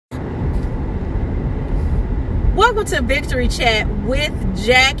Welcome to Victory Chat with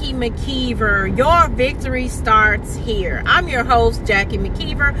Jackie McKeever. Your victory starts here. I'm your host, Jackie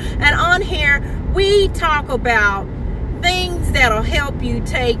McKeever, and on here we talk about things that'll help you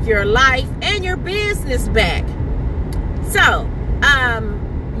take your life and your business back. So,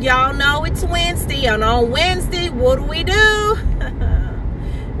 y'all know it's Wednesday, and on Wednesday, what do?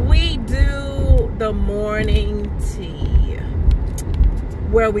 We do the morning tea,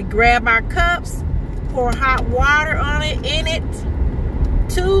 where we grab our cups, pour hot water on it, in it,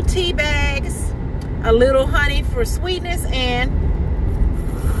 2 tea bags, a little honey for sweetness, and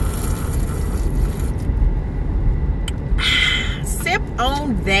sip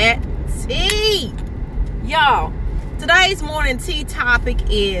on that tea. Y'all, today's morning tea topic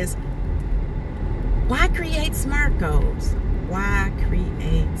is why create SMART goals? Why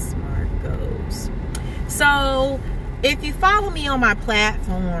create SMART goals? So, if you follow me on my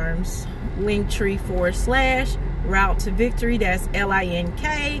platforms, Linktree/Route to Victory, that's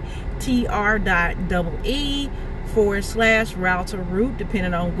linktr.ee/Route to Root,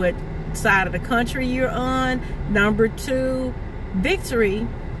 depending on what side of the country you're on. Number 2, Victory.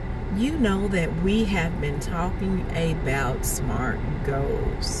 You know that we have been talking about SMART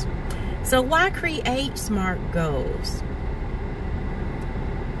goals. So why create SMART goals?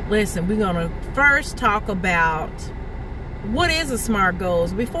 Listen, we're going to first talk about what is a SMART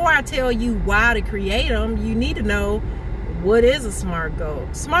goals. Before I tell you why to create them, you need to know what is a SMART goal.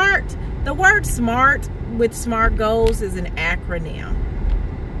 SMART, the word SMART with SMART goals is an acronym.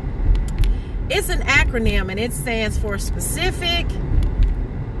 It's an acronym, and it stands for specific,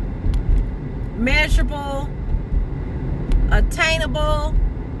 measurable, attainable,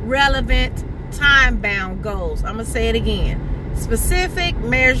 relevant, time-bound goals. I'm going to say it again. Specific,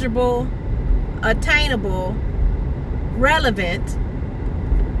 measurable, attainable, relevant,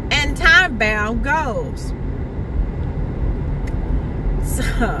 and time-bound goals. So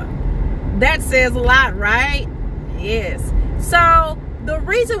that says a lot, right? Yes. So the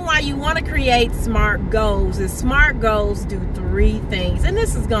reason why you want to create SMART goals is SMART goals do 3 things, and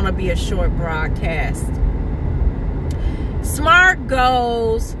this is going to be a short broadcast. SMART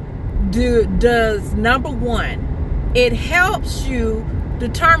goals does number 1, it helps you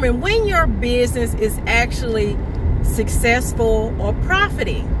determine when your business is actually successful or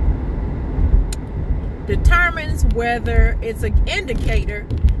profiting. Determines whether it's an indicator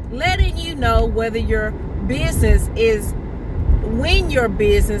letting you know whether your business is, when your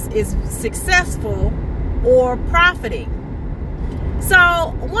business is successful or profiting.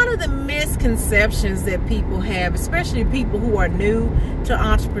 So one of the misconceptions that people have, especially people who are new to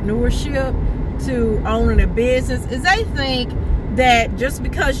entrepreneurship, to owning a business, is they think that just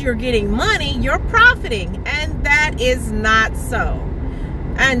because you're getting money, you're profiting, and that is not so.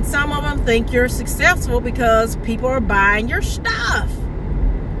 And some of them think you're successful because people are buying your stuff.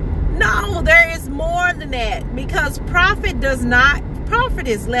 No, there is more than that, because profit is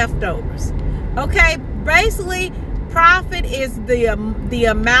leftovers. Okay, basically, profit is the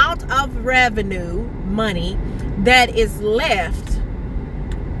amount of revenue, money, that is left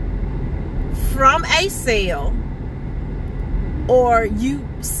from a sale, or you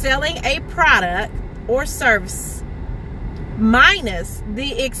selling a product or service, minus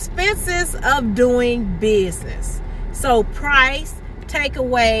the expenses of doing business. So price, take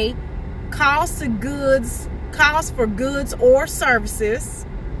away cost of goods, cost for goods or services,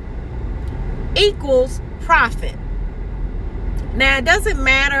 equals profit. Now, it doesn't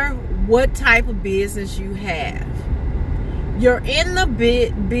matter what type of business you have. You're in the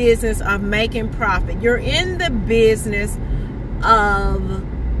business of making profit. You're in the business of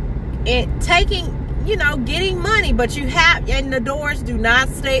getting money, but you have, and the doors do not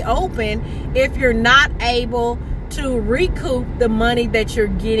stay open if you're not able to recoup the money that you're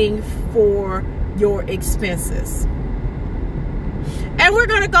getting for your expenses. And we're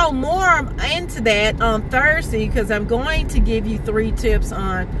going to go more into that on Thursday, because I'm going to give you 3 tips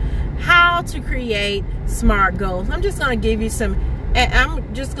on how to create SMART goals. I'm just going to give you some, and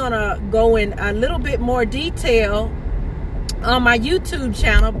I'm just going to go in a little bit more detail on my YouTube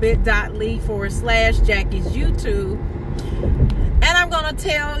channel, bit.ly/Jackie's YouTube. And I'm going to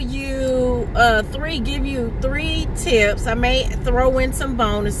tell you give you 3 tips. I may throw in some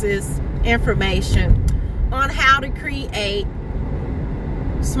bonuses, information on how to create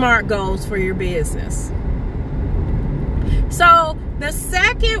SMART goals for your business. So the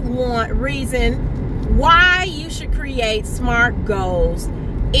second reason why you should create SMART goals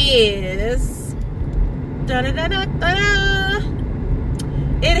is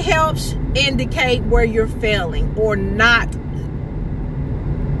it helps indicate where you're failing or not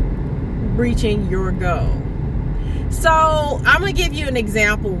reaching your goal. So I'm going to give you an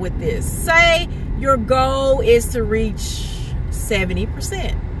example with this. Say your goal is to reach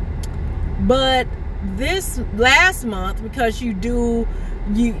 70%. But this last month, because you do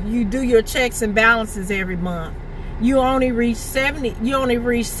your checks and balances every month, you only reach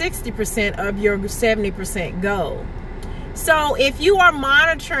 60% of your 70% goal. So if you are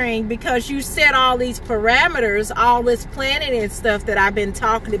monitoring, because you set all these parameters, all this planning and stuff that I've been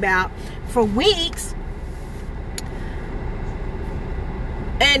talking about for weeks,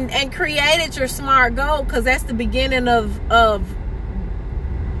 and created your SMART goal, because that's the beginning of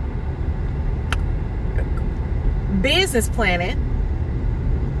business planning,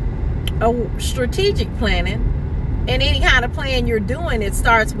 strategic planning, and any kind of plan you're doing, it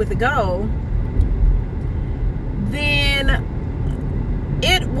starts with a goal. Then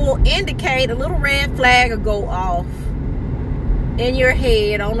it will indicate, a little red flag will go off in your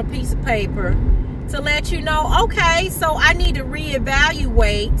head on a piece of paper to let you know, okay, so I need to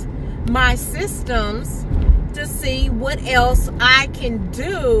reevaluate my systems to see what else I can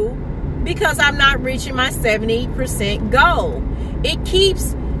do, because I'm not reaching my 70% goal. It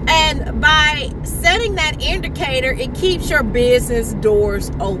keeps, and by setting that indicator, it keeps your business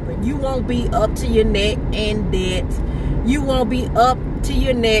doors open. You won't be up to your neck in debt. You won't be up to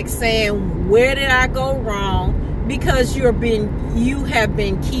your neck saying, where did I go wrong? Because you have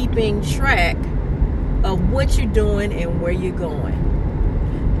been keeping track of what you're doing and where you're going.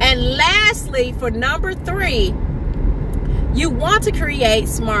 And lastly, for number 3, you want to create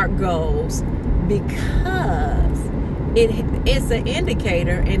SMART goals because it's an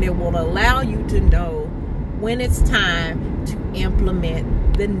indicator, and it will allow you to know when it's time to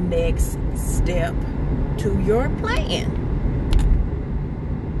implement the next step to your plan.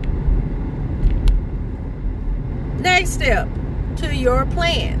 Next step to your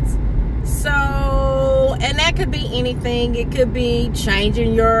plans. So, and that could be anything. It could be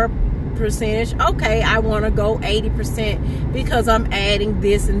changing your percentage. Okay, I want to go 80% because I'm adding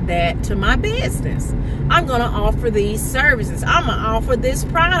this and that to my business. I'm going to offer these services. I'm going to offer this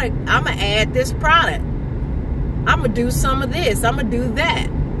product. I'm going to add this product. I'm going to do some of this. I'm going to do that.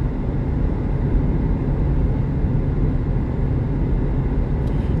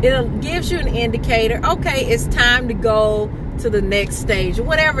 It gives you an indicator. Okay, it's time to go to the next stage,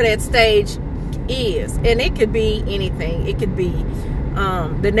 whatever that stage is. And it could be anything. It could be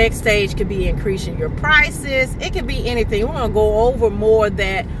the next stage could be increasing your prices. It could be anything. We're going to go over more of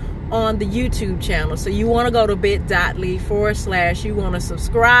that on the YouTube channel. So you want to go to bit.ly/ you want to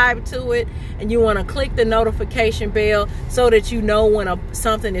subscribe to it, and you want to click the notification bell so that you know when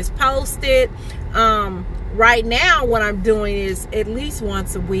something is posted. Right now, what I'm doing is at least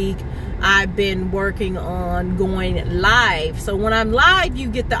once a week, I've been working on going live. So when I'm live, you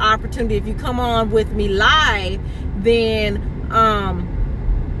get the opportunity. If you come on with me live, then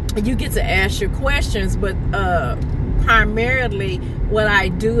you get to ask your questions. But primarily, what I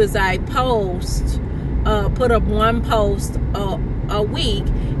do is I post, put up one post a week,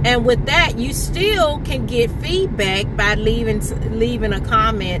 and with that, you still can get feedback by leaving a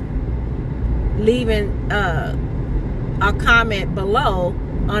comment. Leaving a comment below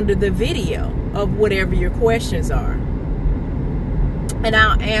under the video of whatever your questions are, and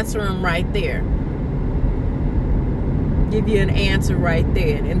I'll answer them right there. Give you an answer right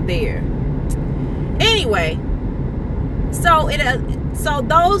there and there. Anyway, so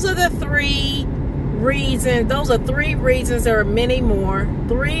those are the 3 reasons. Those are 3 reasons. There are many more.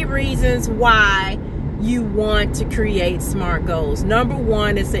 3 reasons why you want to create SMART goals. Number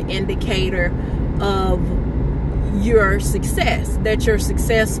 1 is an indicator of your success, that you're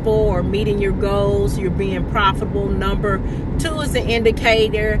successful or meeting your goals, you're being profitable. Number 2 is an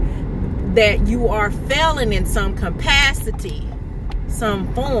indicator that you are failing in some capacity,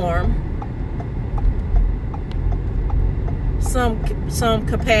 some form, some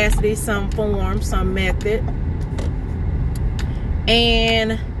capacity, some form, some method.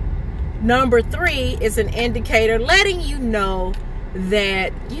 And number 3 is an indicator letting you know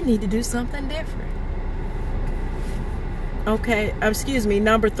that you need to do something different. Okay, excuse me.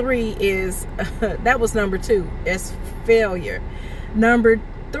 Number 3 is, that was number 2. It's failure. Number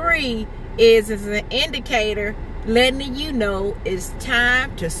 3 is an indicator letting you know it's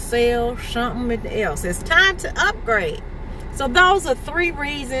time to sell something else. It's time to upgrade. So those are 3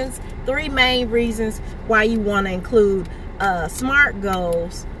 reasons, 3 main reasons why you want to include SMART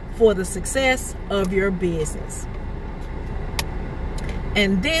goals for the success of your business.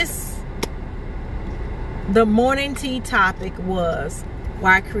 And the morning tea topic was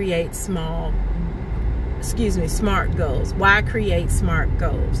why create small SMART goals. Why create SMART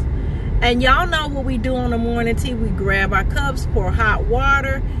goals? And y'all know what we do on the morning tea. We grab our cups, pour hot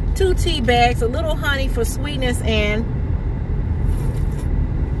water, 2 tea bags, a little honey for sweetness, and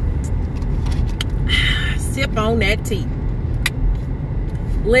sip on that tea.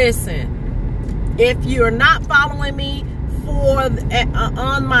 Listen, if you're not following me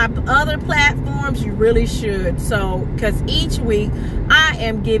on my other platforms, you really should. So, because each week I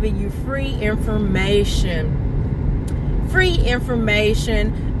am giving you free information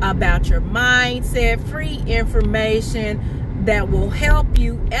about your mindset, free information that will help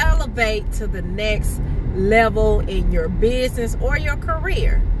you elevate to the next level in your business or your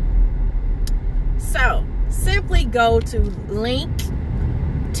career. So simply go to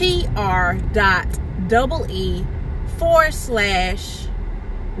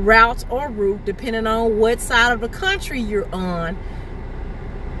linktr.ee/routes or route, depending on what side of the country you're on.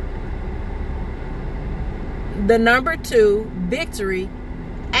 The number 2, victory,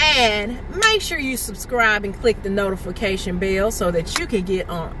 and make sure you subscribe and click the notification bell so that you can get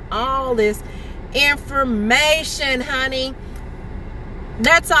on all this information, honey.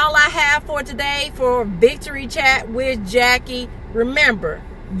 That's all I have for today for Victory Chat with Jackie. Remember,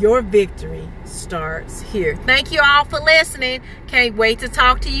 your victory starts here. Thank you all for listening. Can't wait to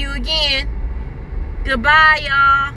talk to you again. Goodbye, y'all.